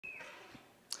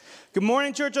Good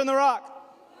morning, Church on the Rock.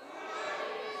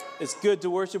 It's good to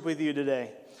worship with you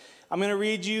today. I'm going to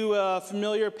read you a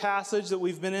familiar passage that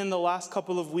we've been in the last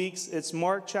couple of weeks. It's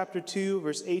Mark chapter 2,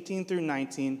 verse 18 through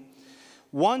 19.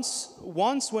 Once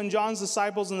when John's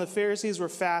disciples and the Pharisees were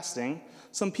fasting,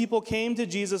 some people came to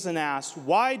Jesus and asked,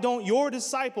 "Why don't your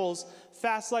disciples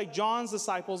fast like John's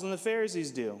disciples and the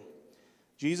Pharisees do?"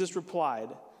 Jesus replied,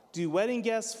 "Do wedding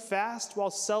guests fast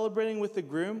while celebrating with the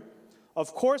groom?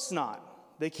 Of course not.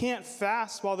 They can't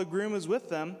fast while the groom is with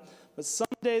them, but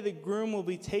someday the groom will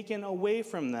be taken away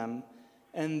from them,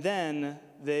 and then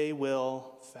they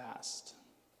will fast."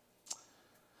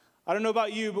 I don't know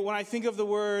about you, but when I think of the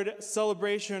word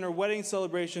celebration or wedding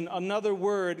celebration, another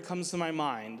word comes to my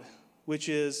mind, which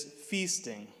is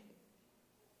feasting.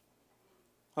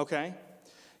 Okay?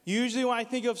 Usually when I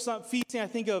think of feasting, I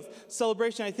think of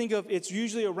celebration, I think of it's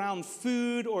usually around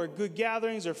food or good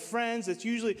gatherings or friends. It's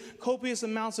usually copious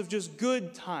amounts of just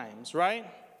good times, right?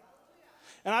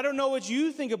 And I don't know what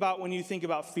you think about when you think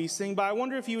about feasting, but I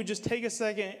wonder if you would just take a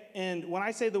second and when I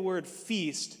say the word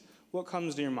feast, what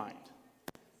comes to your mind?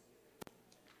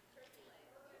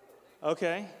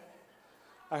 Okay.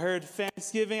 I heard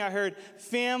Thanksgiving, I heard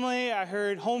family, I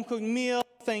heard home-cooked meal,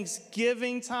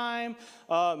 Thanksgiving time.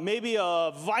 Maybe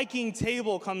a Viking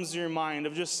table comes to your mind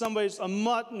of just somebody's a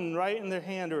mutton right in their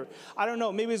hand. Or I don't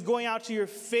know, maybe it's going out to your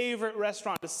favorite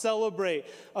restaurant to celebrate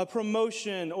a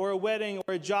promotion or a wedding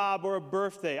or a job or a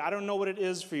birthday. I don't know what it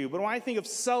is for you. But when I think of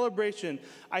celebration,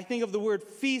 I think of the word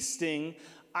feasting.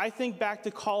 I think back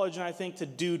to college and I think to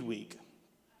Dude Week.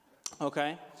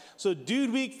 Okay? So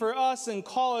Dude Week for us in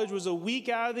college was a week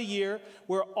out of the year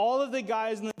where all of the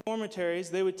guys in the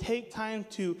dormitories, they would take time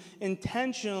to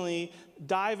intentionally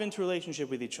dive into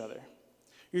relationship with each other.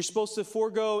 You're supposed to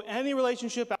forego any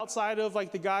relationship outside of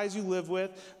like the guys you live with.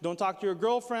 Don't talk to your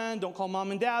girlfriend. Don't call mom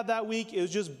and dad that week. It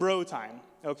was just bro time.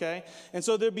 Okay? And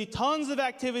so there'd be tons of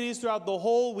activities throughout the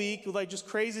whole week with like just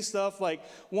crazy stuff. Like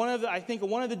I think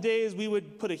one of the days we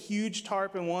would put a huge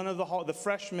tarp in one of the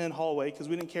freshman hallway because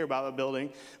we didn't care about the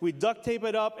building. We'd duct tape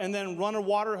it up and then run a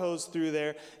water hose through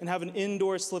there and have an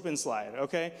indoor slip and slide.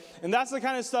 Okay? And that's the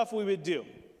kind of stuff we would do.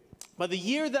 But the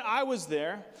year that I was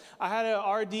there, I had an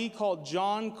RD called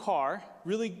John Carr,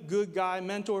 really good guy,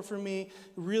 mentor for me,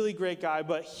 really great guy,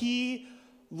 but he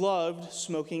loved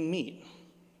smoking meat.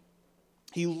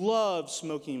 He loved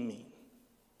smoking meat.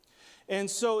 And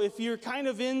so if you're kind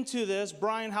of into this,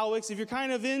 Brian Howicks, if you're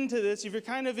kind of into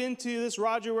this,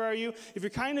 Roger, where are you? If you're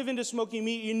kind of into smoking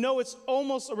meat, you know it's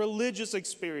almost a religious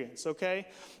experience, okay?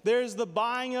 There's the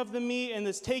buying of the meat and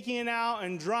this taking it out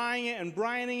and drying it and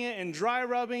brining it and dry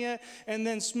rubbing it and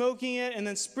then smoking it and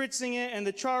then spritzing it and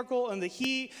the charcoal and the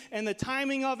heat and the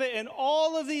timing of it and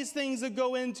all of these things that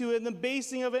go into it and the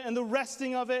basting of it and the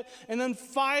resting of it and then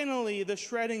finally the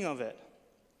shredding of it.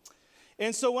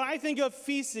 And so when I think of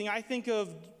feasting, I think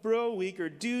of Bro Week or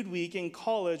Dude Week in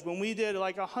college when we did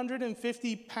like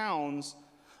 150 pounds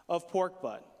of pork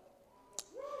butt.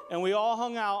 And we all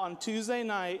hung out on Tuesday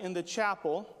night in the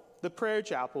chapel, the prayer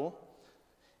chapel,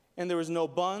 and there was no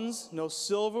buns, no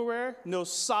silverware, no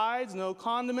sides, no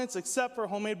condiments except for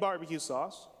homemade barbecue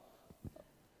sauce.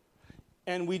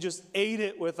 And we just ate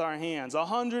it with our hands,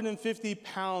 150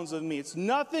 pounds of meat. It's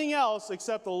nothing else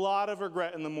except a lot of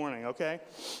regret in the morning, okay?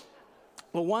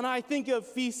 But when I think of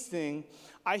feasting,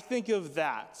 I think of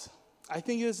that. I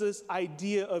think it's this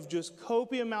idea of just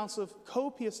copious amounts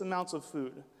of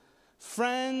food.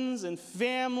 Friends and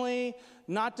family,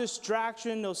 not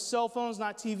distraction, no cell phones,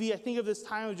 not TV. I think of this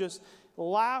time of just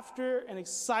laughter and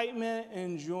excitement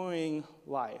and enjoying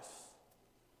life.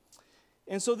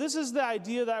 And so this is the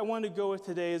idea that I wanted to go with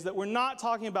today, is that we're not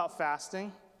talking about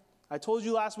fasting. I told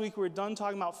you last week we were done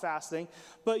talking about fasting.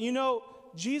 But you know,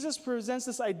 Jesus presents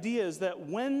this idea is that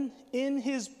when in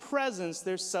his presence,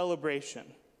 there's celebration.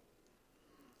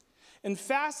 And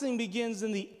fasting begins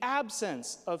in the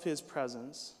absence of his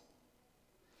presence.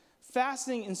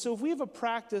 Fasting, and so if we have a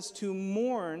practice to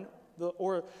mourn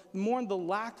the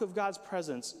lack of God's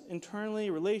presence internally,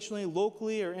 relationally,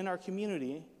 locally, or in our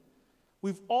community,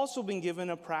 we've also been given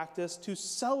a practice to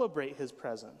celebrate his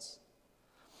presence.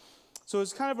 So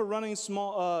it's kind of a running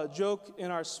small joke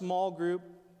in our small group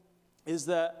is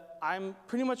that I'm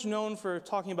pretty much known for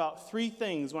talking about three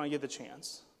things when I get the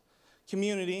chance.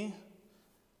 Community,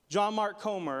 John Mark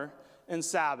Comer, and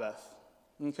Sabbath,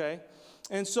 okay?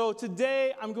 And so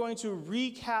today I'm going to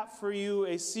recap for you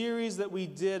a series that we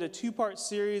did, a two-part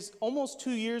series, almost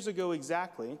 2 years ago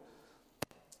exactly.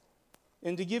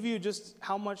 And to give you just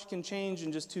how much can change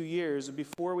in just 2 years,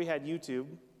 before we had YouTube,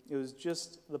 it was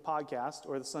just the podcast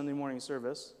or the Sunday morning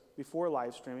service, before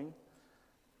live streaming.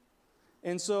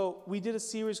 And so we did a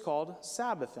series called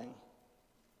Sabbathing.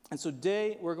 And so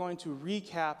today we're going to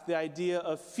recap the idea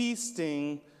of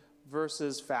feasting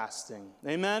versus fasting.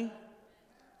 Amen?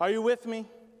 Are you with me?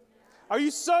 Are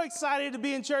you so excited to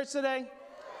be in church today?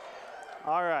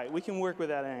 All right, we can work with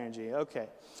that energy. Okay.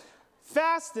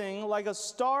 Fasting, like a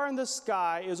star in the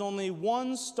sky, is only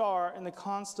one star in the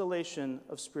constellation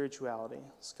of spirituality.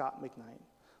 Scott McKnight.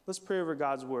 Let's pray over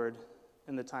God's word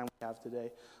in the time we have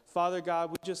today. Father God,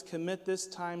 we just commit this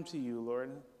time to you,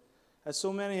 Lord. As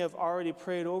so many have already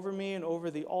prayed over me and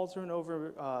over the altar and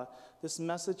over this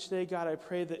message today, God, I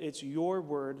pray that it's your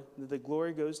word, that the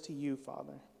glory goes to you,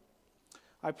 Father.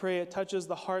 I pray it touches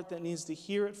the heart that needs to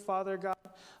hear it, Father God.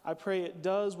 I pray it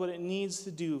does what it needs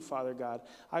to do, Father God.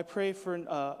 I pray for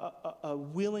a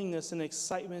willingness and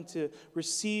excitement to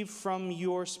receive from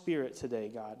your Spirit today,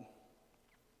 God.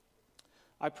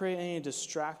 I pray any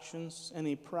distractions,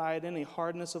 any pride, any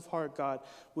hardness of heart, God,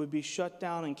 would be shut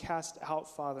down and cast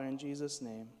out, Father, in Jesus'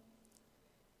 name.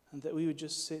 And that we would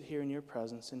just sit here in your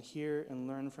presence and hear and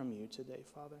learn from you today,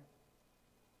 Father.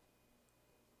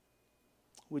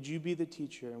 Would you be the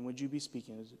teacher, and would you be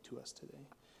speaking to us today?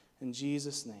 In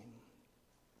Jesus' name,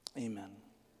 amen.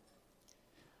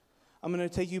 I'm going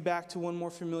to take you back to one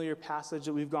more familiar passage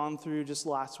that we've gone through just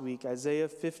last week, Isaiah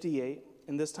 58,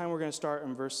 and this time we're going to start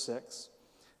in verse 6.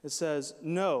 It says,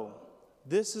 "No,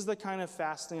 this is the kind of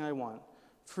fasting I want.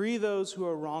 Free those who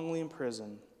are wrongly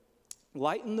imprisoned.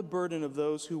 Lighten the burden of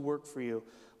those who work for you.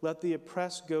 Let the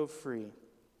oppressed go free.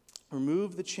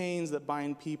 Remove the chains that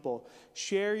bind people.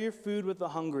 Share your food with the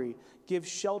hungry. Give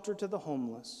shelter to the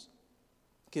homeless.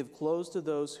 Give clothes to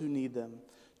those who need them.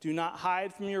 Do not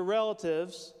hide from your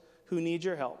relatives who need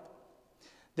your help.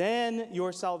 Then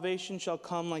your salvation shall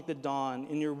come like the dawn,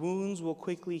 and your wounds will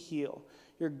quickly heal.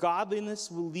 Your godliness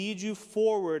will lead you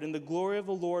forward, and the glory of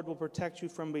the Lord will protect you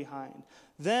from behind.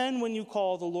 Then when you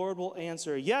call, the Lord will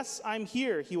answer. Yes, I'm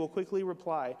here, he will quickly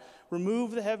reply.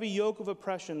 Remove the heavy yoke of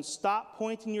oppression. Stop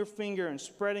pointing your finger and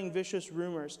spreading vicious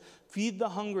rumors. Feed the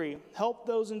hungry. Help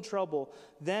those in trouble.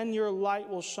 Then your light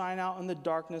will shine out in the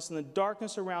darkness, and the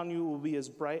darkness around you will be as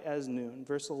bright as noon."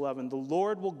 Verse 11, "The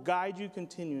Lord will guide you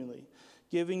continually,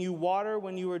 giving you water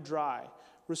when you are dry,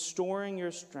 restoring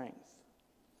your strength.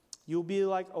 You'll be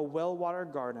like a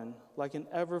well-watered garden, like an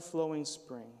ever-flowing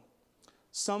spring.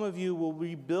 Some of you will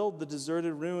rebuild the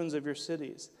deserted ruins of your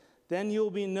cities. Then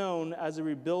you'll be known as a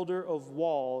rebuilder of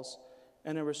walls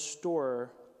and a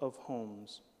restorer of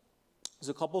homes." There's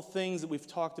a couple things that we've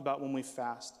talked about when we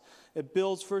fast. It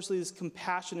builds, firstly, this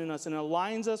compassion in us and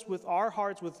aligns us with our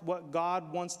hearts with what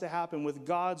God wants to happen, with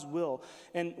God's will.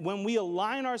 And when we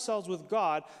align ourselves with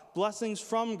God, blessings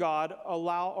from God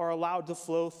are allowed to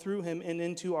flow through him and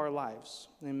into our lives.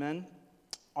 Amen?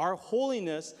 Our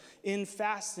holiness in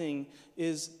fasting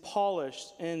is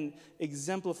polished and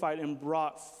exemplified and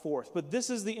brought forth. But this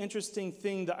is the interesting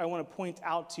thing that I want to point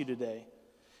out to you today,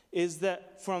 is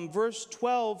that from verse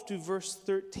 12 to verse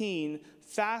 13,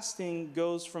 fasting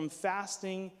goes from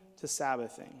fasting to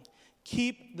Sabbathing.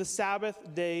 Keep the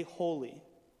Sabbath day holy.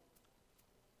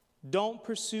 Don't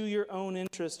pursue your own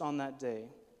interest on that day.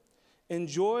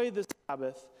 Enjoy the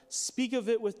Sabbath. Speak of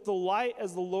it with delight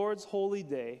as the Lord's holy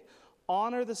day.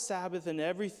 Honor the Sabbath in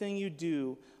everything you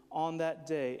do on that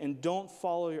day, and don't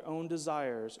follow your own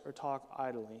desires or talk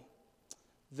idly.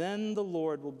 Then the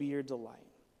Lord will be your delight.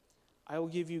 I will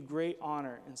give you great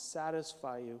honor and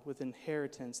satisfy you with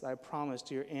inheritance that I promised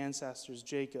to your ancestors,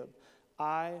 Jacob.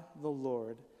 I, the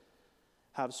Lord,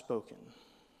 have spoken.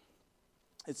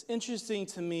 It's interesting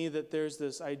to me that there's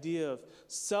this idea of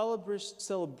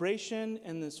celebration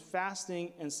and this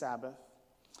fasting and Sabbath.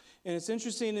 And it's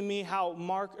interesting to me how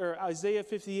Isaiah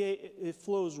 58, it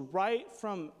flows right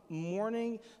from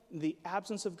mourning the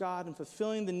absence of God and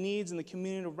fulfilling the needs in the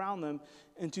community around them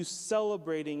into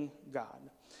celebrating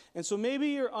God. And so maybe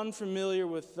you're unfamiliar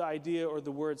with the idea or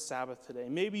the word Sabbath today.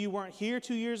 Maybe you weren't here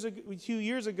 2 years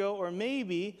ago, or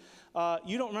maybe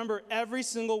you don't remember every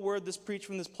single word that's preached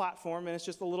from this platform, and it's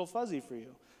just a little fuzzy for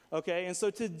you. Okay, and so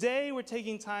today we're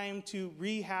taking time to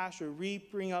rehash or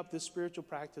bring up this spiritual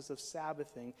practice of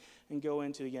Sabbathing and go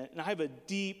into it again. And I have a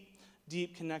deep,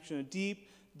 deep connection, a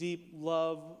deep, deep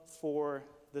love for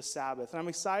the Sabbath. And I'm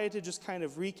excited to just kind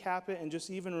of recap it and just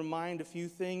even remind a few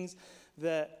things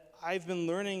that I've been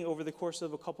learning over the course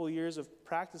of a couple of years of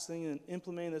practicing and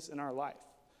implementing this in our life.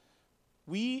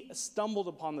 We stumbled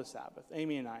upon the Sabbath,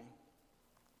 Amy and I.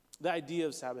 the idea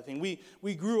of Sabbathing.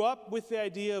 We grew up with the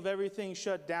idea of everything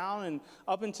shut down, and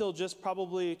up until just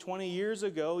probably 20 years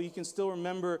ago, you can still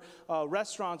remember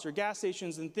restaurants or gas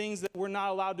stations and things that were not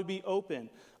allowed to be open.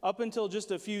 Up until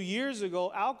just a few years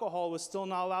ago, alcohol was still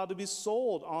not allowed to be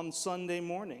sold on Sunday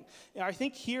morning. And I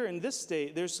think here in this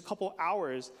state, there's a couple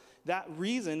hours. That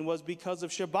reason was because of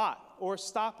Shabbat or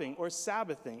stopping or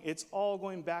Sabbathing. It's all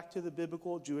going back to the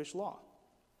biblical Jewish law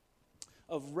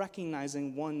of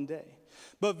recognizing one day.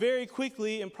 But very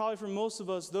quickly, and probably for most of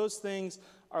us, those things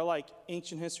are like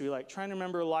ancient history, like trying to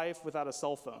remember life without a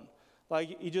cell phone.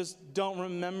 Like you just don't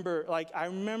remember, like I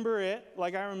remember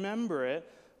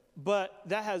it, but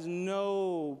that has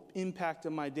no impact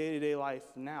on my day-to-day life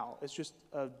now. It's just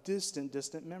a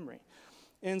distant memory.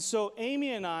 And so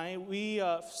Amy and I, we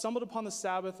stumbled upon the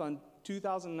Sabbath on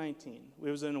 2019. It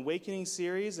was an awakening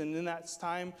series, and in that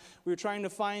time, we were trying to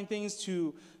find things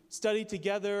to study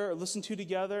together or listen to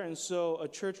together. And so a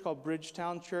church called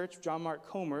Bridgetown Church, John Mark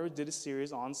Comer, did a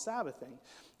series on Sabbathing.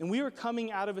 And we were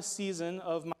coming out of a season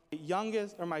of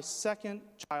my second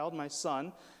child, my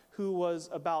son, who was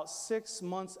about 6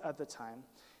 months at the time.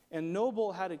 And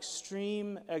Noble had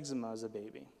extreme eczema as a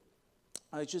baby.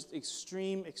 Just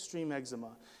extreme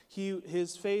eczema.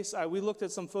 His face, we looked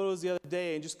at some photos the other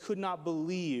day and just could not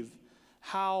believe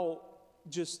how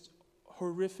just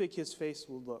horrific his face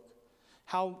would look,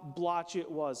 how blotchy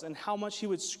it was, and how much he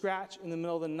would scratch in the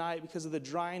middle of the night because of the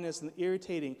dryness and the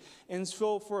irritating. And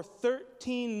so for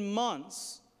 13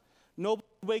 months, Noble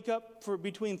would wake up for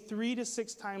between 3 to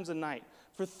 6 times a night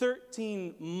for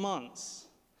 13 months.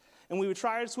 And we would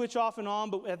try to switch off and on,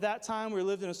 but at that time, we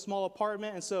lived in a small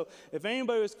apartment, and so if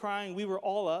anybody was crying, we were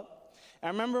all up. And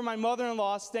I remember my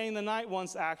mother-in-law staying the night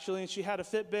once, actually, and she had a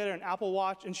Fitbit or an Apple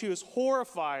Watch, and she was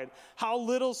horrified how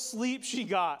little sleep she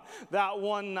got that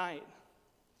one night.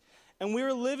 And we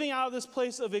were living out of this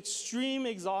place of extreme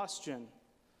exhaustion.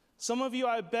 Some of you,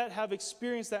 I bet, have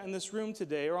experienced that in this room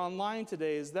today or online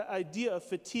today, is that idea of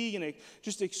fatigue and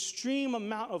just extreme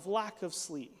amount of lack of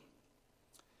sleep.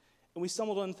 And we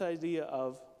stumbled on the idea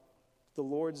of the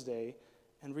Lord's Day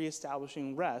and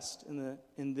reestablishing rest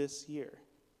in this year.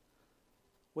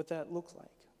 What that looks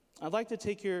like. I'd like to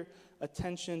take your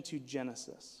attention to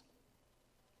Genesis.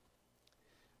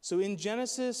 So in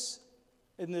Genesis,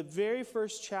 in the very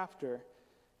first chapter,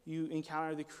 you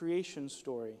encounter the creation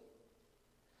story.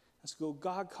 And so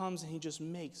God comes and he just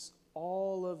makes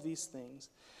all of these things.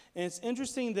 And it's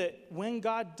interesting that when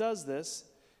God does this,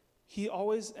 he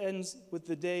always ends with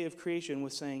the day of creation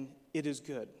with saying, "It is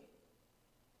good."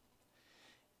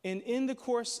 And in the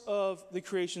course of the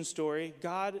creation story,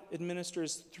 God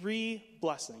administers 3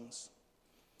 blessings.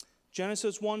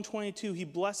 Genesis 1:22, he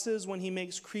blesses when he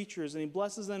makes creatures, and he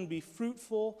blesses them to be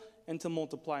fruitful and to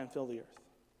multiply and fill the earth.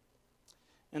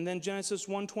 And then Genesis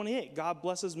 1:28, God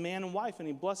blesses man and wife, and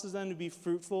he blesses them to be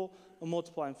fruitful and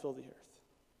multiply and fill the earth.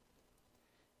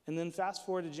 And then fast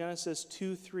forward to Genesis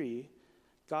 2:3,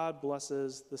 God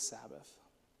blesses the Sabbath.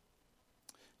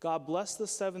 God blessed the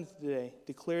seventh day,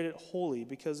 declared it holy,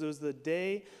 because it was the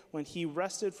day when he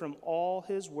rested from all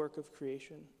his work of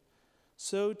creation.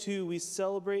 So too we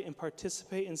celebrate and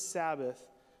participate in Sabbath.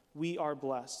 We are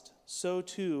blessed. So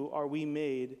too are we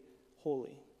made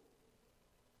holy.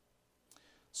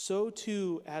 So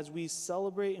too, as we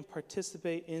celebrate and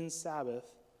participate in Sabbath,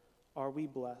 are we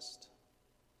blessed.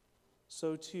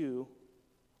 So too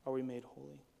are we made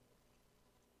holy.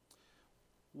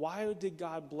 Why did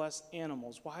God bless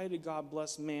animals? Why did God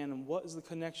bless man? And what is the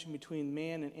connection between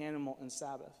man and animal and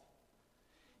Sabbath?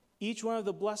 Each one of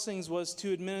the blessings was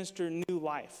to administer new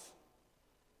life.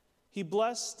 He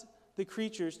blessed the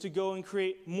creatures to go and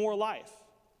create more life.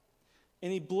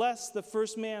 And he blessed the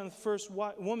first man and the first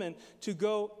woman to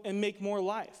go and make more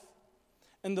life.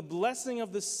 And the blessing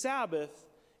of the Sabbath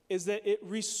is that it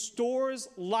restores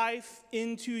life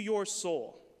into your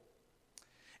soul.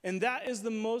 And that is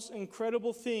the most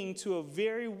incredible thing to a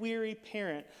very weary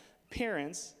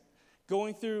parents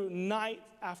going through night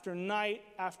after night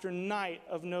after night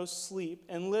of no sleep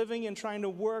and living and trying to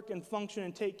work and function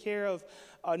and take care of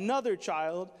another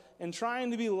child and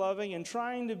trying to be loving and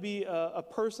trying to be a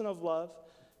person of love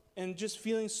and just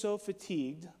feeling so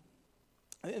fatigued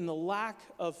and the lack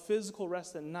of physical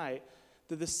rest at night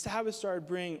that the Sabbath started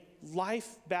bringing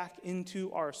life back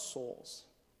into our souls.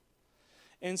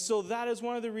 And so that is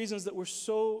one of the reasons that we're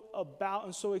so about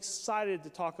and so excited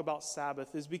to talk about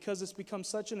Sabbath, is because it's become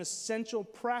such an essential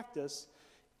practice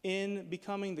in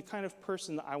becoming the kind of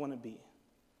person that I want to be.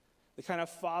 The kind of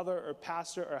father or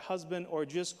pastor or husband or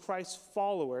just Christ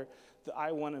follower that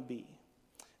I want to be.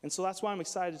 And so that's why I'm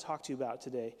excited to talk to you about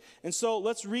today. And so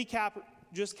let's recap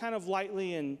just kind of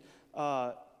lightly and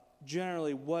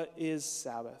generally, what is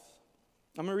Sabbath?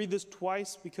 I'm going to read this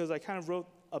twice because I kind of wrote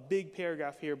a big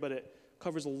paragraph here, but it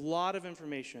covers a lot of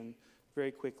information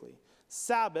very quickly.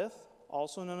 Sabbath,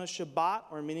 also known as Shabbat,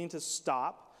 or meaning to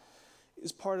stop,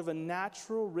 is part of a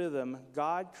natural rhythm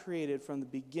God created from the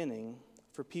beginning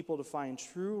for people to find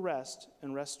true rest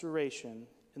and restoration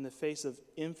in the face of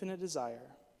infinite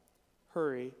desire,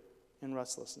 hurry, and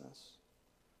restlessness.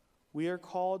 We are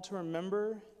called to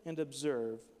remember and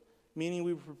observe,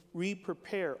 meaning we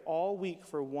prepare all week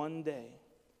for one day.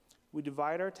 We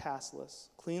divide our task lists,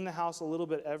 clean the house a little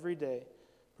bit every day,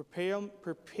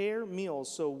 prepare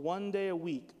meals so one day a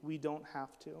week we don't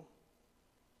have to.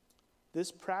 This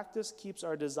practice keeps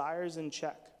our desires in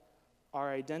check,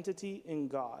 our identity in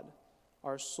God,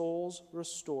 our souls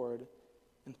restored,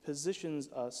 and positions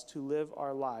us to live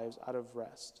our lives out of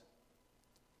rest.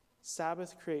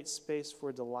 Sabbath creates space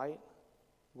for delight,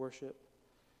 worship,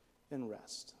 and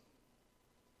rest.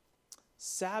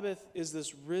 Sabbath is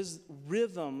this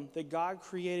rhythm that God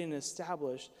created and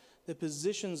established that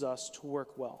positions us to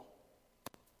work well.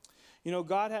 You know,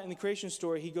 God, in the creation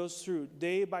story, he goes through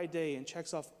day by day and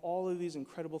checks off all of these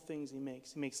incredible things he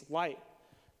makes. He makes light,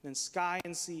 then sky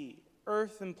and sea,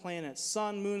 earth and planets,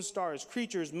 sun, moon, stars,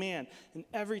 creatures, man, and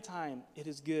every time it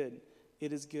is good,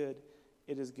 it is good,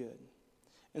 it is good.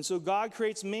 And so God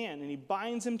creates man, and he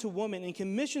binds him to woman and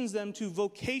commissions them to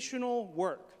vocational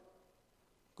work.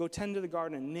 Go tend to the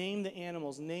garden, name the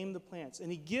animals, name the plants.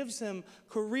 And he gives him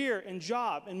career and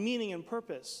job and meaning and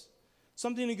purpose.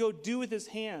 Something to go do with his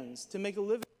hands to make a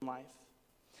living in life.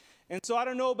 And so I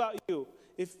don't know about you.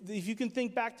 If you can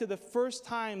think back to the first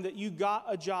time that you got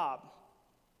a job.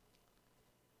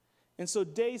 And so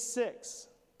day 6,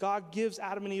 God gives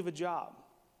Adam and Eve a job.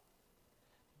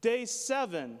 Day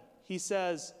 7, he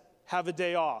says, have a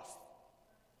day off.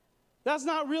 That's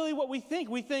not really what we think.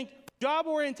 We think job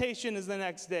orientation is the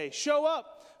next day. Show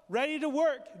up, ready to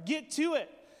work, get to it.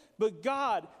 But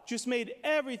God just made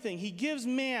everything. He gives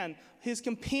man his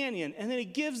companion, and then he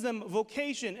gives them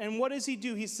vocation. And what does he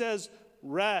do? He says,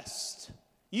 rest.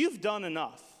 You've done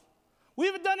enough. We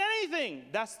haven't done anything.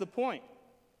 That's the point.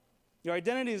 Your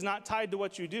identity is not tied to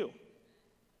what you do.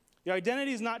 Your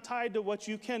identity is not tied to what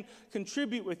you can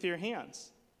contribute with your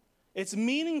hands. It's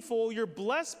meaningful, you're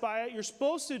blessed by it, you're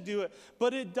supposed to do it,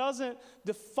 but it doesn't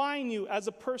define you as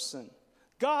a person.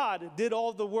 God did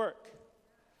all the work,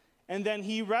 and then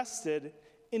he rested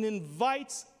and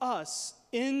invites us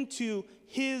into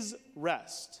his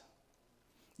rest.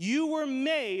 You were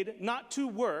made not to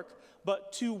work,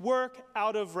 but to work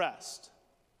out of rest.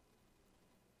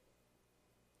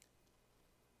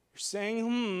 You're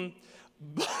saying,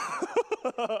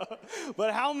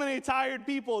 but how many tired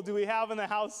people do we have in the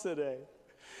house today?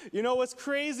 You know, what's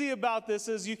crazy about this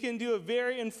is you can do a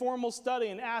very informal study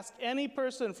and ask any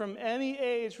person from any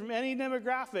age, from any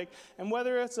demographic, and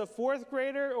whether it's a 4th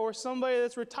grader or somebody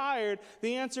that's retired,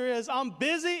 the answer is, I'm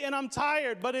busy and I'm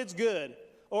tired, but it's good.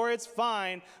 Or it's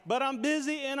fine, but I'm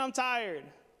busy and I'm tired.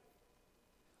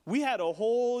 We had a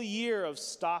whole year of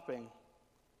stopping.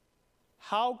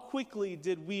 How quickly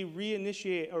did we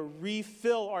reinitiate or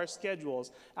refill our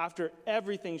schedules after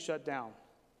everything shut down?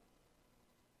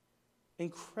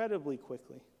 Incredibly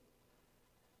quickly.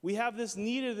 We have this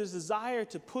need or this desire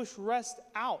to push rest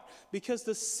out because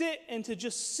to sit and to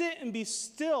just sit and be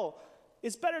still,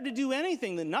 it's better to do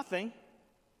anything than nothing.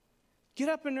 Get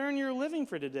up and earn your living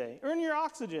for today. Earn your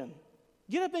oxygen.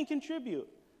 Get up and contribute.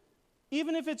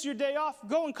 Even if it's your day off,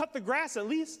 go and cut the grass at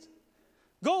least.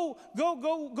 Go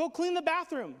clean the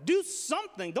bathroom. Do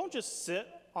something. Don't just sit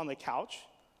on the couch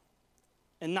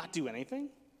and not do anything.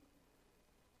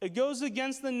 It goes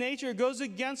against the nature. It goes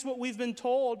against what we've been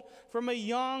told from a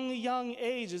young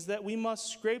age, is that we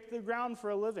must scrape the ground for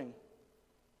a living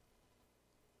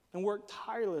and work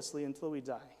tirelessly until we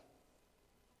die.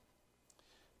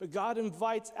 But God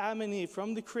invites Adam and Eve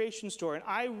from the creation story. And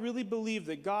I really believe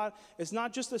that God is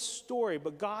not just a story,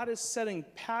 but God is setting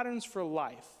patterns for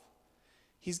life.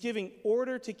 He's giving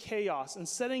order to chaos and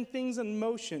setting things in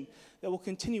motion that will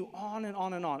continue on and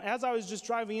on and on. As I was just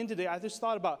driving in today, I just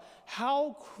thought about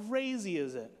how crazy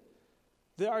is it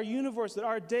that our universe, that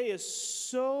our day is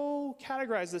so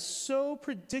categorized, is so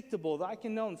predictable that I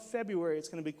can know in February it's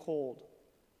going to be cold.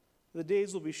 The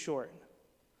days will be short.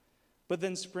 But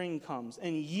then spring comes,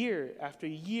 and year after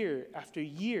year after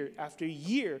year after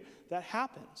year, that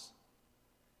happens.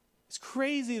 It's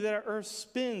crazy that our earth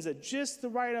spins at just the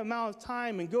right amount of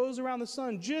time and goes around the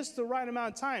sun just the right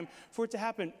amount of time for it to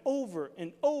happen over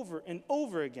and over and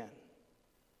over again.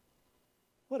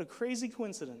 What a crazy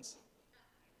coincidence.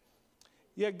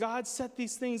 Yet God set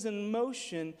these things in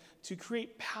motion to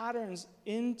create patterns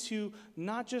into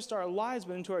not just our lives,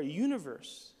 but into our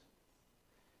universe.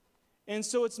 And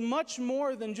so it's much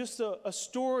more than just a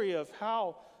story of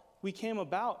how we came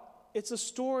about. It's a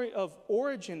story of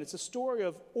origin. It's a story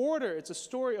of order. It's a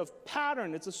story of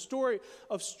pattern. It's a story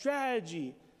of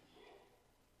strategy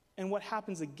and what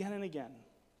happens again and again.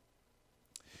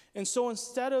 And so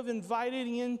instead of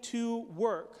inviting into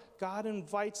work, God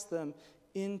invites them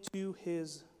into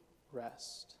his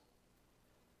rest.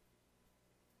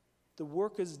 The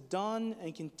work is done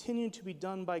and continuing to be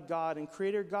done by God, and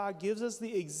Creator God gives us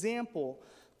the example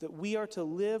that we are to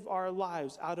live our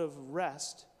lives out of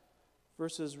rest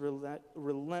versus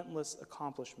relentless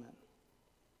accomplishment.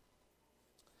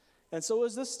 And so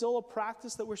is this still a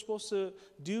practice that we're supposed to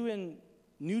do in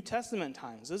New Testament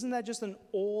times? Isn't that just an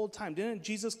old time? Didn't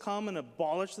Jesus come and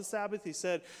abolish the Sabbath? He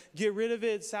said, get rid of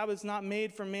it. Sabbath's not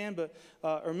made for man,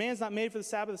 or man's not made for the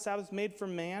Sabbath's made for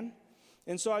man.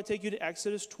 And so I take you to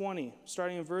Exodus 20,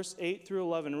 starting in verse 8 through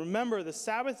 11. Remember the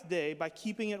Sabbath day by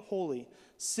keeping it holy.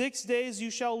 6 days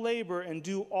you shall labor and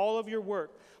do all of your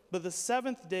work, but the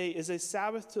seventh day is a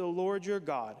Sabbath to the Lord your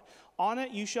God. On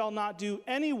it you shall not do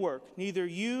any work, neither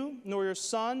you, nor your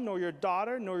son, nor your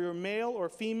daughter, nor your male or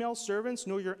female servants,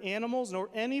 nor your animals, nor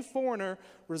any foreigner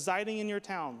residing in your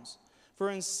towns.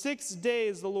 For in 6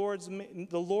 days the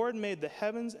Lord made the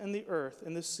heavens and the earth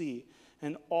and the sea,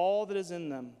 and all that is in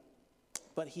them.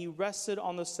 But he rested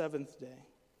on the seventh day.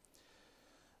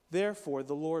 Therefore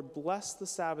the Lord blessed the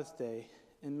Sabbath day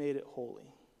and made it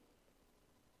holy.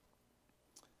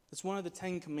 It's one of the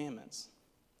 10 Commandments.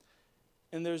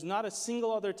 And there's not a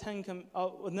single other commandment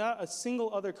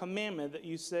that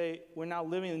you say, we're now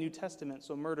living in the New Testament,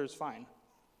 so murder is fine.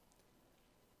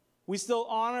 We still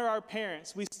honor our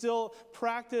parents. We still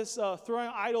practice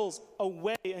throwing idols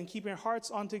away and keeping our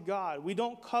hearts onto God. We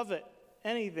don't covet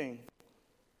anything.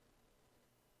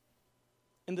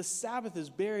 And the Sabbath is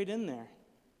buried in there.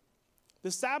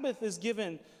 The Sabbath is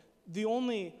given the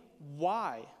only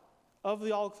why of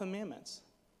the all commandments.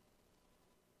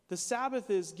 The Sabbath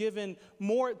is given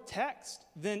more text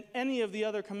than any of the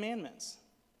other commandments.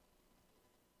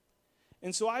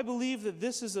 And so I believe that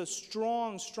this is a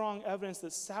strong, strong evidence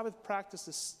that Sabbath practice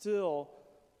is still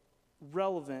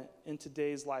relevant in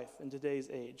today's life, in today's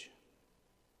age.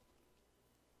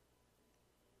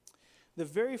 The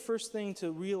very first thing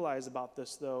to realize about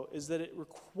this, though, is that it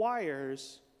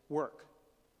requires work.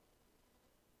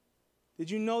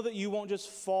 Did you know that you won't just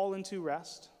fall into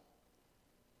rest?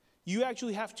 You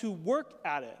actually have to work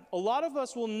at it. A lot of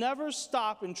us will never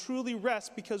stop and truly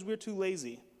rest because we're too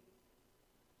lazy.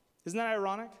 Isn't that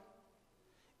ironic?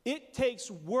 It takes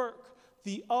work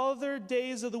the other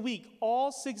days of the week,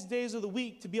 all 6 days of the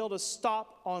week, to be able to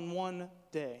stop on one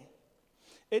day.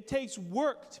 It takes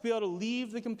work to be able to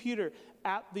leave the computer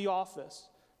at the office,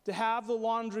 to have the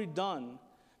laundry done,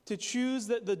 to choose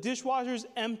that the dishwasher is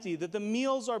empty, that the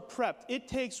meals are prepped. It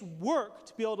takes work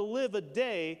to be able to live a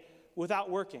day without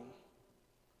working.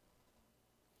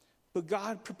 But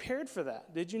God prepared for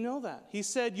that. Did you know that? He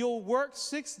said, you'll work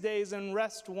 6 days and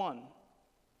rest one.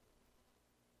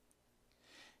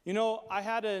 You know, I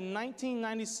had a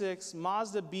 1996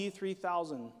 Mazda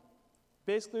B3000.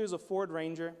 Basically, it was a Ford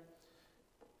Ranger.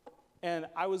 And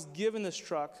I was given this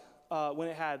truck when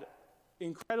it had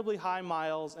incredibly high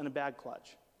miles and a bad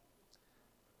clutch.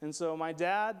 And so my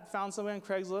dad found somebody on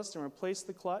Craigslist and replaced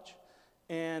the clutch.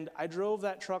 And I drove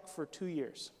that truck for 2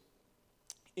 years.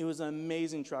 It was an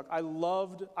amazing truck.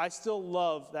 I still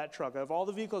love that truck. Of all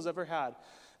the vehicles I've ever had,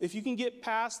 if you can get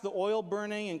past the oil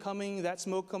burning and that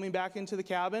smoke coming back into the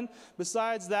cabin,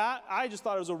 besides that, I just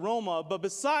thought it was a Roma. But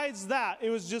besides that, it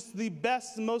was just the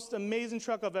best, most amazing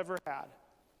truck I've ever had.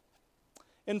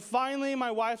 And finally,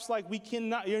 my wife's like,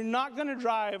 you're not going to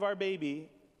drive our baby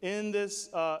in this,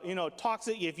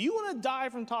 toxic. If you want to die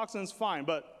from toxins, fine,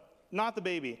 but not the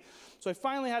baby. So I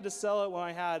finally had to sell it when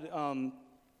I had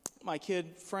my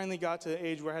kid finally got to the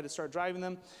age where I had to start driving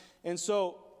them. And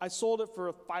so I sold it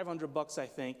for $500, I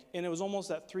think, and it was almost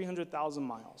at 300,000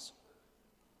 miles.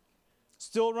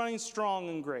 Still running strong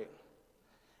and great.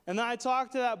 And then I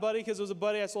talked to that buddy, because it was a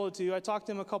buddy I sold it to. I talked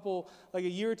to him a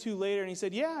year or two later, and he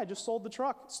said, yeah, I just sold the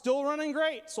truck. Still running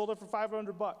great. Sold it for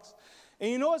 $500. And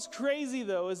you know what's crazy,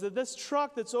 though, is that this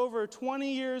truck that's over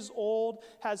 20 years old,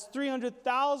 has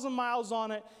 300,000 miles on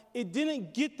it. It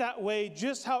didn't get that way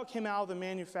just how it came out of the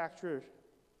manufacturer.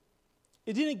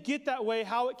 It didn't get that way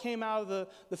how it came out of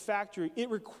the factory. It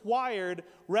required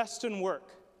rest and work.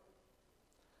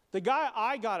 The guy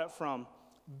I got it from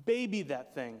babied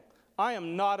that thing. I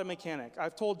am not a mechanic.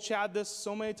 I've told Chad this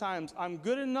so many times. I'm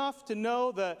good enough to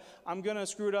know that I'm going to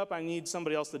screw it up. I need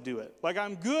somebody else to do it. Like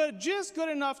I'm good, just good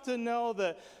enough to know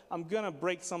that I'm going to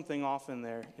break something off in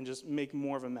there and just make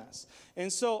more of a mess.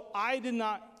 And so I did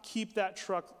not keep that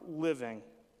truck living.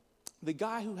 The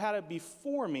guy who had it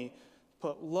before me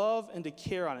put love and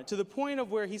care on it, to the point of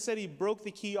where he said he broke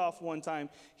the key off one time.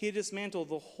 He had dismantled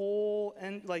the whole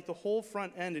end, like the whole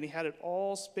front end, and he had it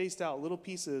all spaced out, little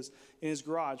pieces, in his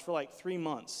garage for like 3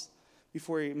 months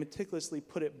before he meticulously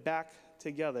put it back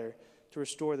together to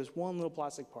restore this one little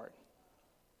plastic part.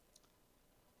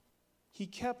 He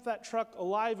kept that truck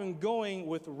alive and going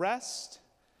with rest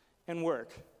and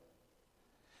work.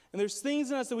 And there's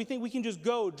things in us that we think we can just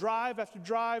go drive after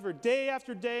drive or day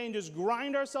after day and just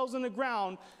grind ourselves in the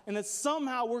ground, and that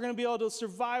somehow we're going to be able to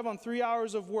survive on 3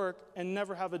 hours of work and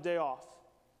never have a day off.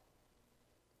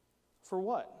 For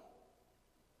what?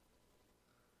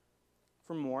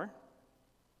 For more.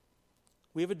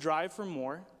 We have a drive for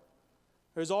more.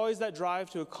 There's always that drive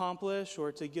to accomplish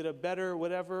or to get a better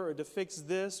whatever, or to fix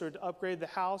this or to upgrade the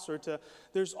house,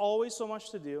 there's always so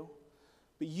much to do.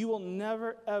 But you will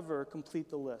never, ever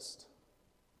complete the list.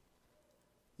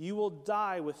 You will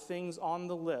die with things on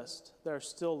the list that are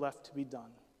still left to be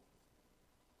done.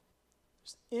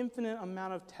 There's infinite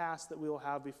amount of tasks that we will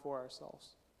have before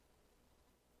ourselves.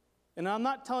 And I'm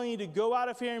not telling you to go out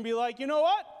of here and be like, you know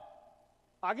what?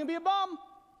 I can be a bum.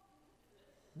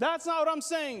 That's not what I'm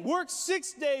saying. Work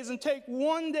 6 days and take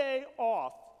 1 day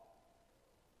off.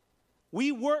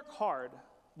 We work hard.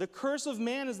 The curse of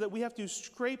man is that we have to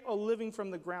scrape a living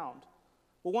from the ground.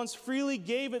 But once freely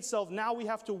gave itself, now we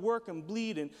have to work and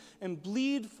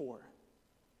bleed for.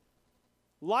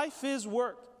 Life is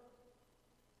work.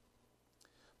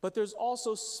 But there's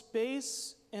also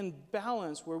space and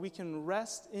balance where we can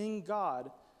rest in God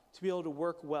to be able to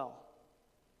work well.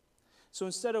 So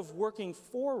instead of working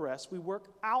for rest, we work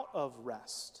out of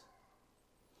rest.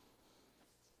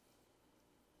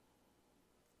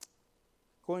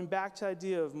 Going back to the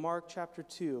idea of Mark chapter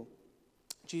 2,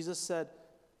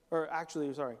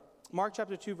 Mark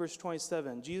chapter 2, verse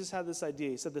 27, Jesus had this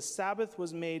idea. He said, the Sabbath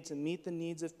was made to meet the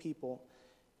needs of people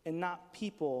and not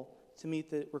people to meet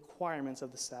the requirements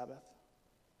of the Sabbath.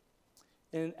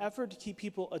 In an effort to keep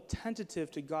people attentive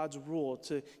to God's rule,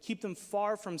 to keep them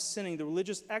far from sinning, the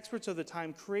religious experts of the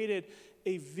time created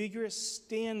a vigorous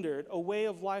standard, a way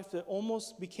of life that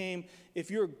almost became,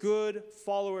 if you're a good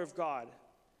follower of God,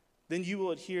 then you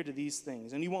will adhere to these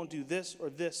things. And you won't do this or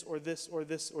this or this or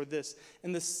this or this.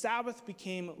 And the Sabbath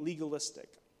became legalistic.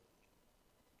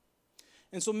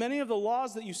 And so many of the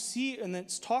laws that you see and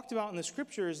that's talked about in the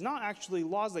scripture is not actually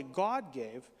laws that God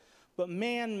gave, but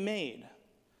man made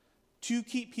to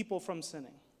keep people from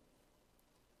sinning.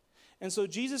 And so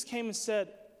Jesus came and said,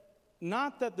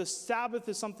 not that the Sabbath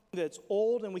is something that's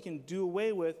old and we can do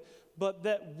away with, but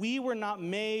that we were not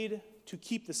made to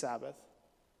keep the Sabbath.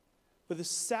 But the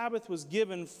Sabbath was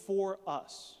given for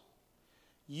us.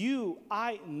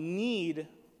 I need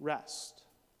rest.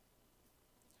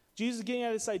 Jesus is getting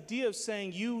at this idea of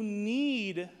saying you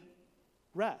need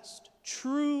rest,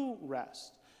 true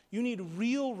rest. You need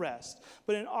real rest.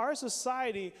 But in our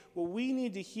society, what we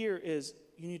need to hear is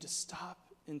you need to stop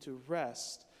and to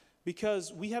rest.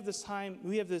 Because we have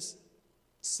this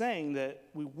saying that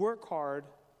we work hard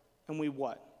and we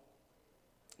what?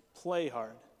 Play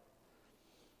hard.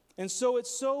 And so it's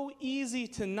so easy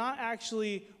to not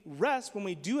actually rest when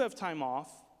we do have time off,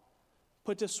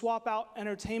 but to swap out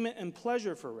entertainment and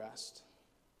pleasure for rest.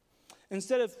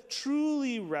 Instead of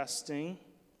truly resting,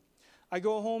 I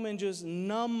go home and just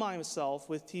numb myself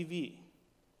with TV.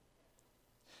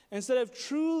 Instead of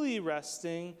truly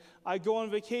resting, I go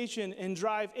on vacation and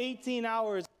drive 18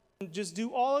 hours and just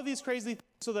do all of these crazy things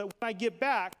so that when I get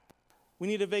back, we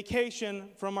need a vacation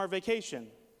from our vacation.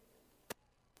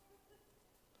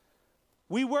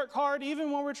 We work hard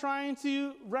even when we're trying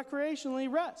to recreationally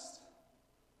rest.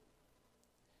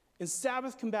 And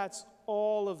Sabbath combats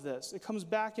all of this. It comes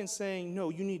back and saying, no,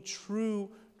 you need true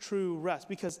rest,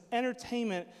 because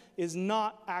entertainment is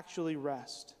not actually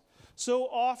rest. So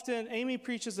often, Amy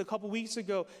preached this a couple weeks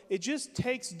ago, it just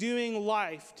takes doing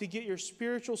life to get your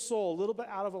spiritual soul a little bit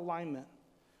out of alignment,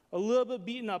 a little bit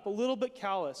beaten up, a little bit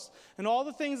calloused. And all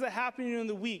the things that happen in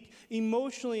the week,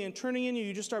 emotionally and turning in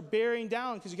you just start bearing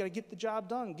down because you got to get the job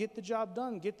done, get the job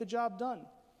done, get the job done.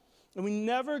 And we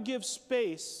never give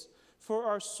space for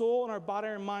our soul and our body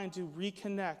and mind to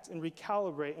reconnect and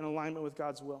recalibrate in alignment with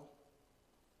God's will.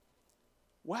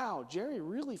 Wow, Jerry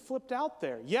really flipped out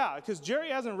there. Yeah, because Jerry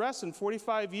hasn't rested in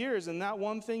 45 years, and that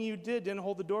one thing you did didn't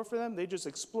hold the door for them. They just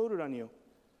exploded on you.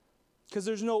 because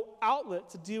there's no outlet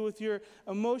to deal with your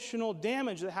emotional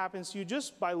damage that happens to you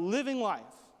just by living life.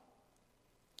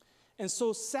 And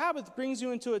so Sabbath brings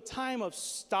you into a time of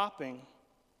stopping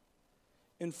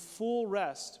in full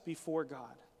rest before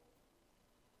God.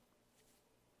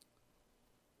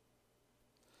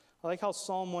 I like how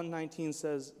Psalm 119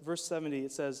 says, verse 70,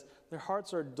 it says, "Their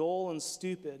hearts are dull and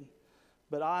stupid,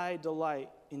 but I delight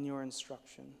in your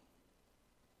instruction."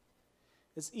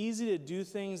 It's easy to do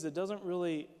things that doesn't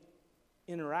really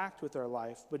interact with our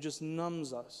life, but just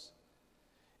numbs us.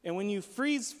 And when you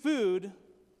freeze food,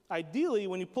 ideally,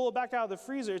 when you pull it back out of the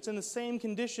freezer, it's in the same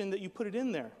condition that you put it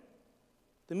in there.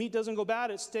 The meat doesn't go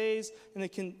bad; it stays in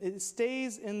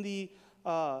the.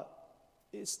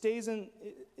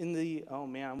 Oh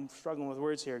man, I'm struggling with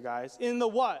words here, guys. In the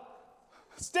what?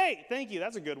 State. Thank you.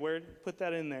 That's a good word. Put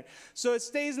that in there. So it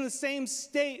stays in the same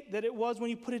state that it was when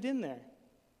you put it in there.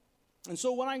 And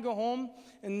so when I go home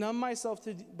and numb myself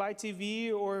by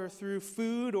TV or through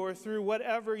food or through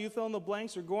whatever, you fill in the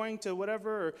blanks, or going to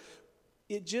whatever,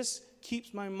 it just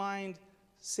keeps my mind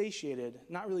satiated,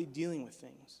 not really dealing with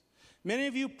things. Many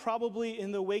of you probably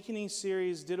in the Awakening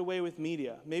series did away with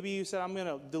media. Maybe you said, I'm going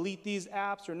to delete these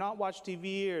apps or not watch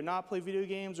TV or not play video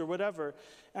games or whatever.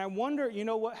 And I wonder,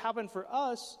 what happened for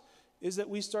us is that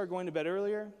we started going to bed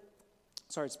earlier,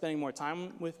 started spending more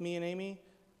time with me and Amy.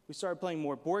 We started playing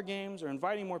more board games or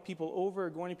inviting more people over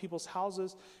or going to people's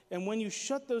houses. And when you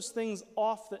shut those things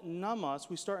off that numb us,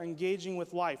 we start engaging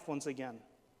with life once again.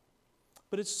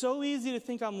 But it's so easy to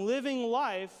think I'm living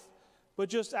life, but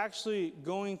just actually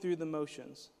going through the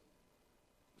motions.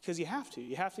 Because you have to.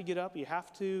 You have to get up. You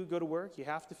have to go to work. You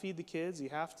have to feed the kids. You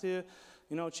have to,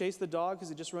 chase the dog because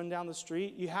they just run down the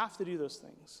street. You have to do those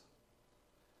things.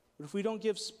 But if we don't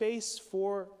give space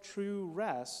for true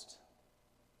rest,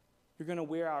 you're going to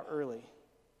wear out early.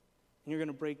 And you're going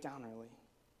to break down early.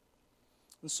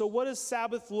 And so what does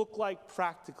Sabbath look like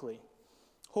practically?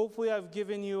 Hopefully I've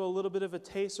given you a little bit of a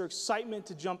taste or excitement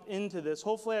to jump into this.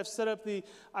 Hopefully I've set up the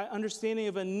understanding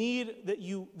of a need that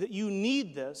you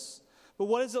need this. But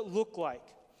what does it look like?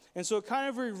 And so it kind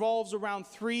of revolves around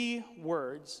 3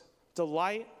 words: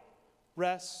 delight,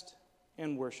 rest,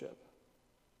 and worship.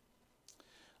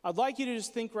 I'd like you to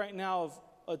just think right now of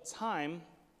a time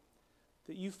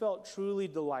that you felt truly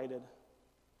delighted.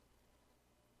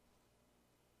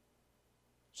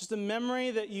 Just a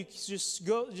memory that you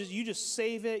just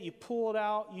save it, you pull it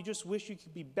out, you just wish you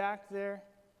could be back there.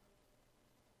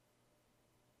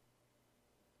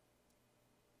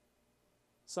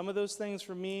 Some of those things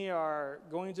for me are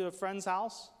going to a friend's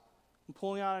house and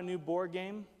pulling out a new board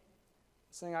game,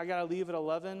 saying I got to leave at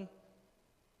 11,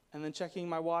 and then checking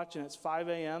my watch and it's 5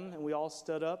 a.m. and we all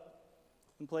stood up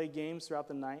and played games throughout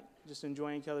the night, just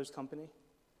enjoying each other's company.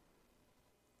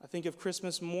 I think of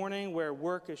Christmas morning where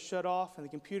work is shut off and the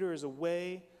computer is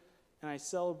away, and I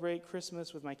celebrate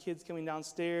Christmas with my kids coming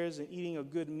downstairs and eating a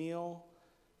good meal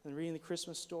and reading the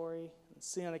Christmas story and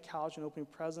sitting on the couch and opening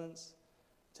presents,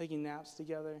 taking naps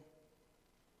together.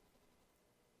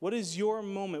 What is your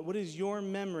moment? What is your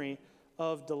memory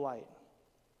of delight?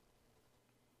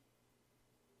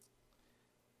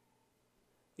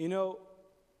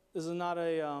 This is not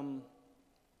a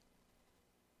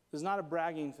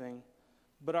bragging thing,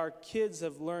 but our kids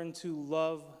have learned to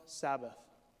love Sabbath.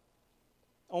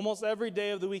 Almost every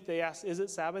day of the week they ask, is it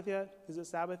Sabbath yet? Is it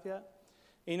Sabbath yet?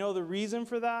 And the reason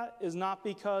for that is not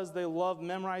because they love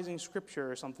memorizing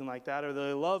scripture or something like that, or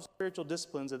they love spiritual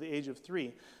disciplines at the age of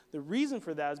 3. The reason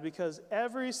for that is because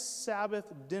every Sabbath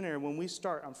dinner, when we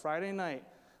start on Friday night,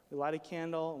 we light a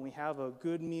candle and we have a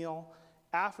good meal.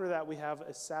 After that, we have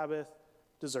a Sabbath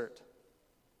dessert.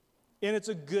 And it's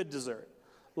a good dessert.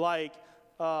 Like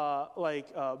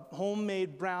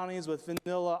homemade brownies with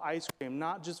vanilla ice cream,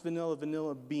 not just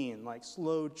vanilla bean, like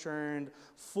slow churned,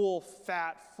 full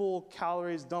fat, full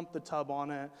calories, dump the tub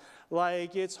on it.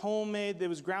 Like it's homemade. It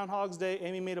was Groundhog's Day.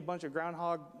 Amy made a bunch of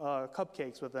groundhog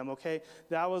cupcakes with them, okay?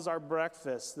 That was our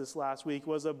breakfast this last week,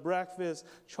 was a breakfast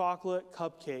chocolate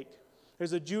cupcake.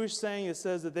 There's a Jewish saying that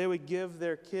says that they would give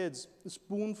their kids a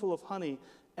spoonful of honey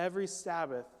every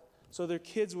Sabbath so their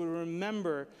kids would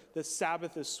remember that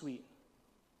Sabbath is sweet.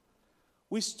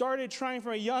 We started trying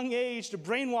from a young age to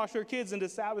brainwash our kids into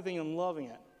Sabbathing and loving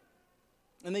it.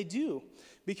 And they do,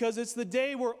 because it's the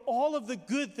day where all of the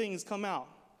good things come out.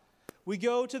 We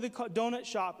go to the donut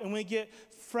shop and we get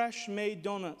fresh-made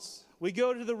donuts. We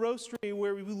go to the roastery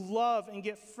where we love and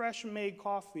get fresh-made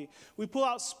coffee. We pull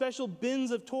out special bins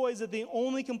of toys that they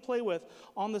only can play with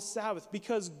on the Sabbath,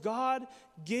 because God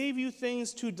gave you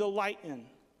things to delight in.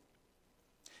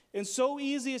 And so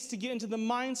easy it's to get into the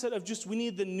mindset of just we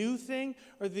need the new thing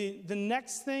or the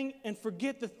next thing and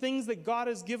forget the things that God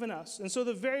has given us. And so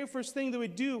the very first thing that we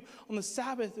do on the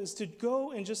Sabbath is to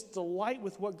go and just delight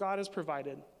with what God has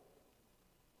provided.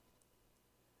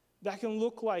 That can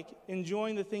look like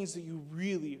enjoying the things that you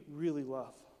really, really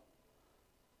love.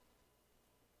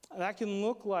 That can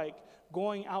look like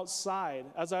going outside,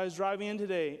 as I was driving in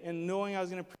today and knowing I was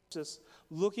going to preach this,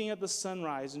 looking at the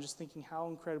sunrise and just thinking how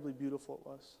incredibly beautiful it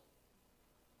was.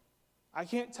 I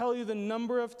can't tell you the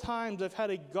number of times I've had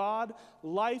a God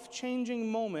life-changing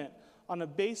moment on a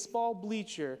baseball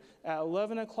bleacher at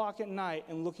 11 o'clock at night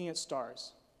and looking at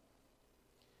stars.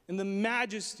 And the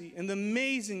majesty and the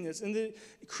amazingness and the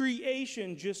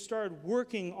creation just started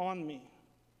working on me.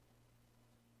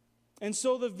 And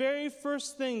so the very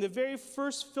first thing, the very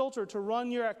first filter to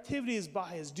run your activities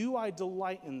by is, do I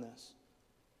delight in this?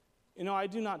 You know, I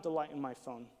do not delight in my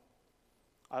phone.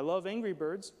 I love Angry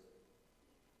Birds.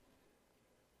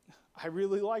 I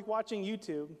really like watching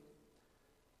YouTube.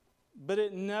 But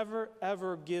it never,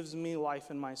 ever gives me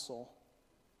life in my soul.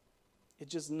 It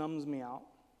just numbs me out.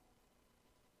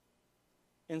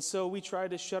 And so we try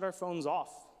to shut our phones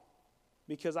off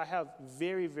because I have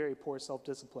very, very poor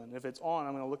self-discipline. If it's on,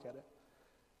 I'm going to look at it.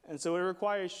 And so it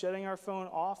requires shutting our phone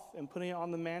off and putting it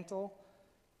on the mantle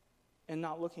and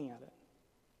not looking at it.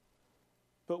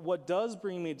 But what does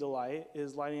bring me delight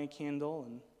is lighting a candle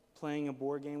and playing a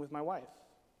board game with my wife.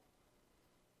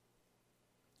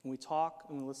 And we talk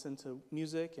and we listen to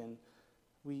music and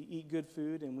we eat good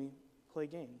food and we play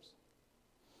games.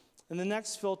 And the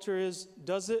next filter is,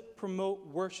 does it promote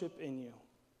worship in you?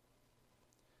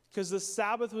 Because the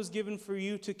Sabbath was given for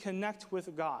you to connect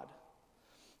with God.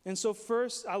 And so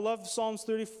first, I love Psalms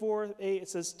 34:8. It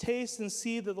says, taste and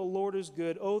see that the Lord is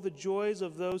good. Oh, the joys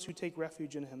of those who take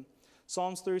refuge in him.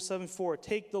 Psalms 37:4.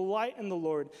 Take delight in the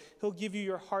Lord. He'll give you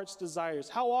your heart's desires.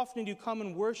 How often do you come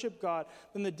and worship God?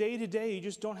 When the day-to-day, you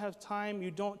just don't have time. You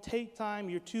don't take time.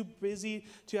 You're too busy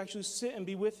to actually sit and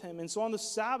be with him. And so on the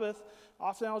Sabbath,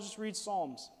 often I'll just read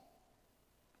Psalms.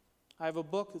 I have a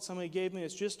book that somebody gave me.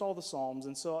 It's just all the Psalms.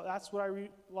 And so that's what I read.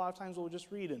 A lot of times we'll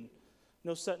just read in.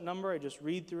 No set number. I just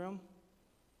read through them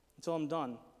until I'm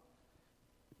done.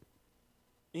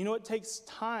 You know, it takes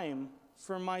time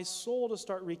for my soul to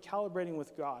start recalibrating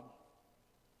with God.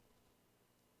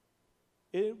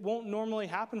 It won't normally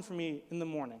happen for me in the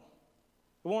morning.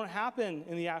 It won't happen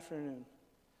in the afternoon.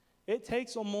 It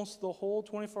takes almost the whole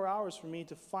 24 hours for me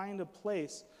to find a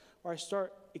place where I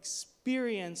start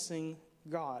experiencing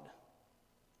God.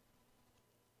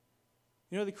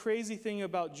 You know, the crazy thing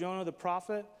about Jonah the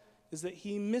prophet is that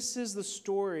he misses the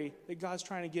story that God's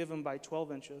trying to give him by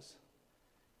 12 inches.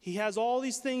 He has all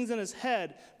these things in his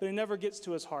head, but it never gets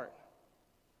to his heart.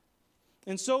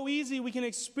 And so easy we can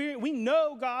experience, we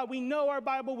know God, we know our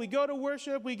Bible, we go to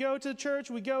worship, we go to church,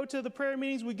 we go to the prayer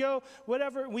meetings, we go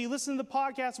whatever, we listen to the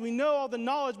podcasts, we know all the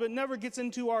knowledge, but it never gets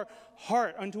into our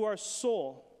heart, into our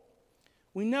soul.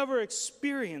 We never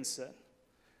experience it.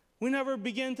 We never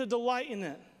begin to delight in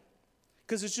it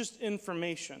because it's just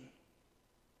information.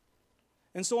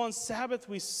 And so on Sabbath,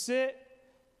 we sit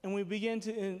and we begin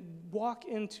to walk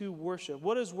into worship.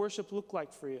 What does worship look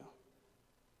like for you?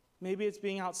 Maybe it's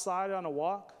being outside on a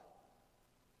walk.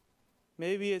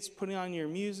 Maybe it's putting on your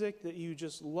music that you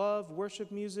just love,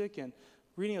 worship music, and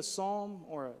reading a psalm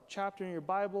or a chapter in your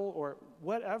Bible or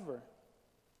whatever.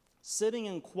 Sitting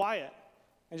in quiet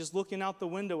and just looking out the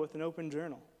window with an open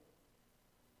journal.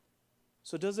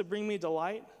 So does it bring me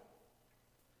delight?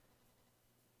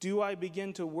 Do I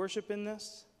begin to worship in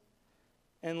this?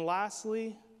 And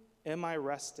lastly, am I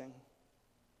resting?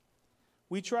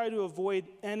 We try to avoid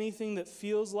anything that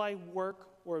feels like work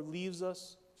or leaves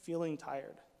us feeling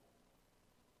tired.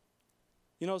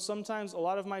 You know, sometimes a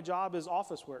lot of my job is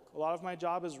office work. A lot of my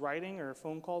job is writing or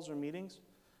phone calls or meetings.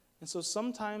 And so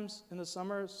sometimes in the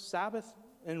summer, Sabbath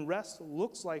and rest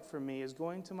looks like for me is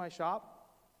going to my shop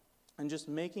and just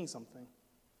making something.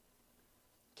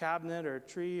 Cabinet or a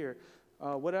tree or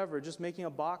whatever, just making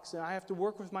a box, and I have to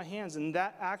work with my hands, and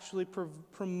that actually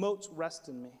promotes rest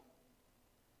in me.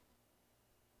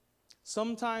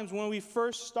 Sometimes when we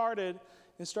first started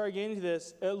getting into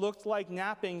this, it looked like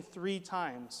napping 3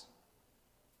 times.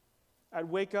 I'd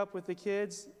wake up with the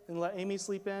kids and let Amy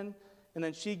sleep in, and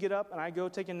then she'd get up, and I'd go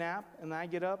take a nap, and then I'd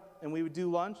get up, and we would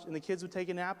do lunch, and the kids would take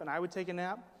a nap, and I would take a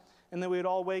nap, and then we'd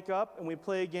all wake up, and we'd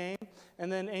play a game,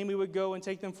 and then Amy would go and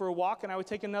take them for a walk, and I would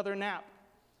take another nap.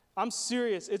 I'm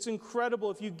serious. It's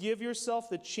incredible if you give yourself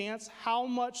the chance how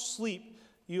much sleep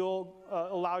you'll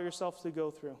allow yourself to go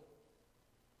through.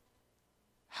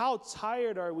 How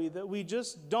tired are we that we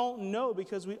just don't know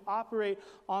because we operate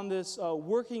on this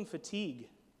working fatigue.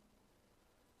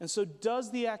 And so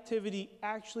does the activity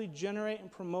actually generate and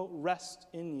promote rest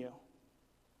in you?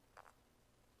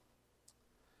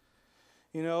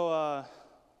 You know,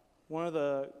 one of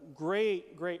the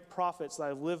great prophets that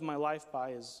I've lived my life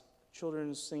by is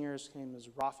children's singer. His name is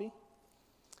Rafi.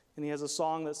 And he has a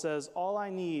song that says, all I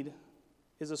need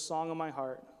is a song in my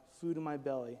heart, food in my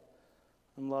belly,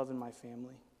 and love in my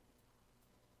family.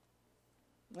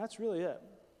 That's really it.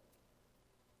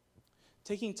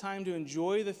 Taking time to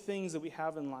enjoy the things that we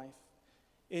have in life.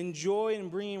 Enjoy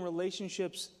and bringing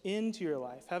relationships into your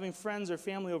life. Having friends or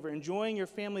family over. Enjoying your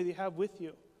family that you have with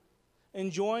you.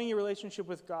 Enjoying your relationship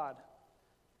with God.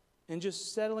 And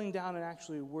just settling down and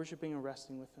actually worshiping and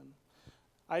resting with Him.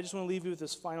 I just want to leave you with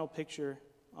this final picture.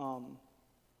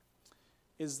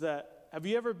 Is that, have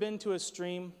you ever been to a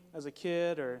stream as a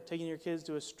kid or taking your kids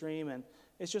to a stream and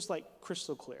it's just like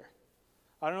crystal clear?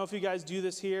 I don't know if you guys do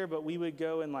this here, but we would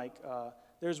go and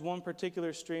there's one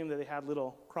particular stream that they had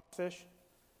little crawfish.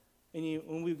 And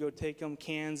when we would go take them,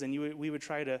 cans, and we would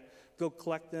try to go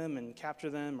collect them and capture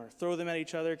them or throw them at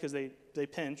each other because they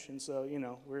pinch. And so,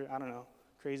 we're,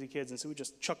 crazy kids. And so we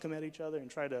just chuck them at each other and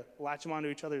try to latch them onto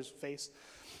each other's face.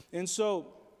 And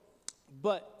so,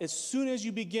 but as soon as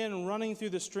you begin running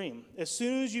through the stream, as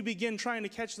soon as you begin trying to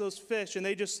catch those fish and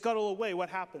they just scuttle away, what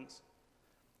happens?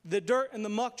 The dirt and the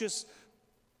muck just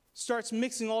starts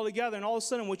mixing all together, and all of a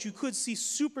sudden what you could see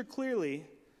super clearly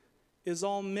is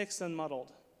all mixed and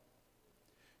muddled.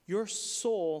 Your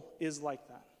soul is like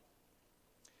that.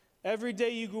 Every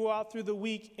day you go out through the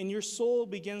week and your soul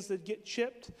begins to get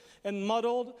chipped and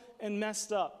muddled and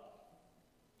messed up.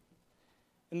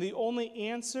 And the only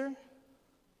answer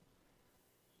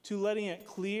to letting it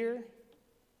clear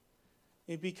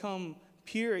and become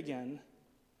pure again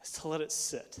is to let it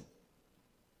sit.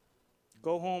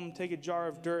 Go home, take a jar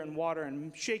of dirt and water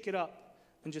and shake it up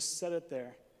and just set it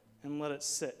there and let it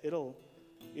sit. It'll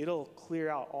clear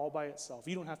out all by itself.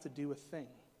 You don't have to do a thing.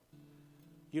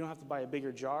 You don't have to buy a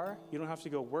bigger jar. You don't have to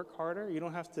go work harder. You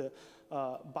don't have to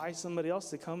buy somebody else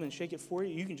to come and shake it for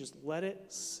you. You can just let it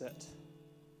sit.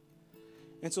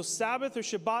 And so Sabbath or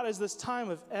Shabbat is this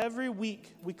time of every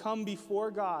week we come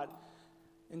before God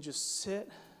and just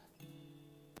sit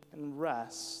and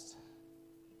rest.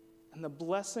 And the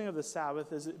blessing of the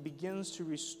Sabbath is it begins to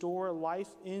restore life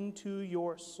into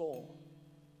your soul.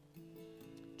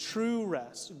 True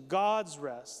rest, God's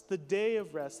rest, the day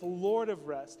of rest, the Lord of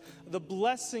rest, the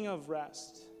blessing of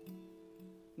rest.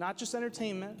 Not just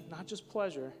entertainment, not just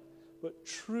pleasure, but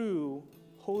true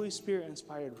Holy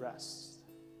Spirit-inspired rest.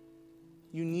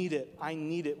 You need it. I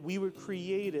need it. We were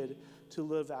created to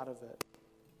live out of it.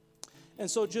 And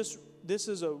so this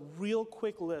is a real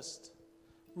quick list,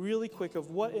 really quick,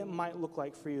 of what it might look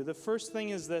like for you. The first thing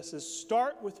is this, is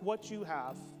start with what you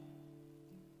have.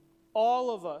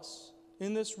 All of us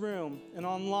in this room and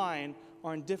online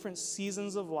are in different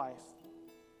seasons of life.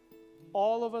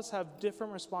 All of us have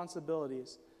different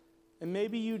responsibilities. And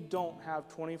maybe you don't have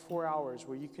 24 hours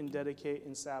where you can dedicate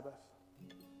in Sabbath.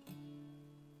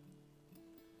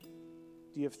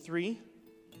 Do you have 3?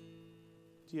 Do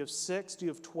you have 6? Do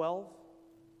you have 12?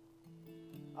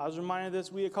 I was reminded of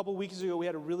this. A couple weeks ago, we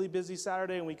had a really busy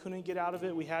Saturday and we couldn't get out of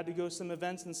it. We had to go to some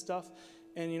events and stuff.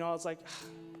 And, I was like,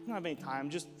 we don't have any time.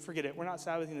 Just forget it. We're not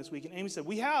Sabbathing this week. And Amy said,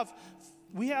 we have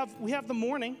the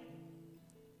morning.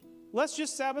 Let's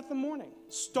just Sabbath the morning.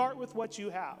 Start with what you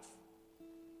have.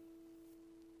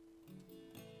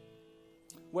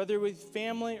 Whether with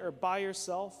family or by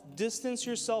yourself, distance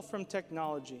yourself from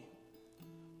technology.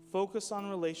 Focus on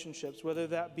relationships, whether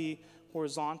that be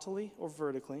horizontally or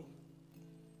vertically.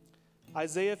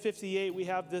 Isaiah 58, we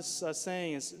have this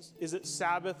saying, is it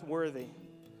Sabbath worthy?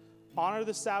 Honor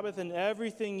the Sabbath in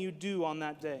everything you do on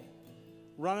that day.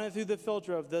 Run it through the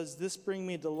filter of, does this bring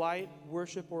me delight,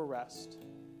 worship, or rest?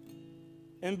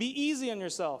 And be easy on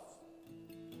yourself.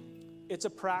 It's a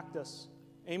practice.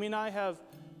 Amy and I have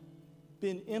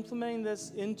been implementing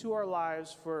this into our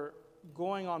lives for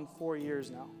going on 4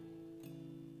 years now.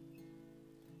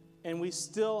 And we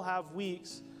still have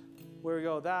weeks where we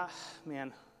go,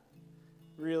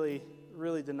 really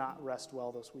did not rest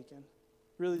well this weekend.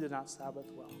 Really did not Sabbath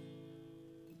well.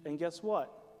 And guess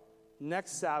what?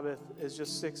 Next Sabbath is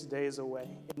just 6 days away,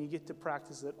 and you get to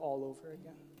practice it all over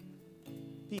again.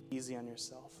 Be easy on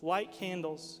yourself. Light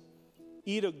candles.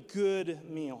 Eat a good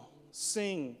meal.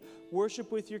 Sing.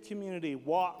 Worship with your community.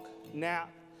 Walk.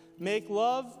 Nap. Make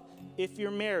love if you're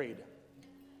married.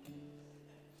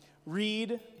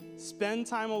 Read. Spend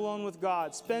time alone with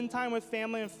God. Spend time with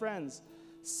family and friends.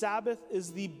 Sabbath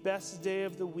is the best day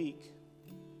of the week.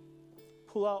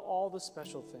 Pull out all the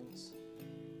special things.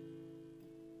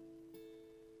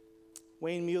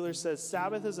 Wayne Mueller says,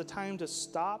 Sabbath is a time to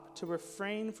stop, to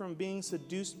refrain from being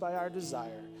seduced by our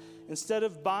desire. Instead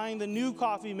of buying the new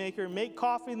coffee maker, make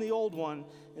coffee in the old one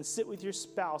and sit with your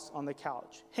spouse on the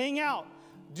couch. Hang out.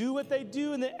 Do what they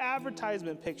do in the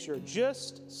advertisement picture.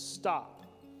 Just stop.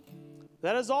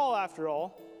 That is all, after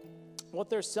all, what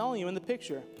they're selling you in the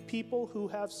picture. People who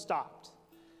have stopped.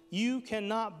 You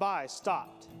cannot buy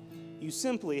stopped. You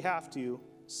simply have to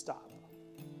stop.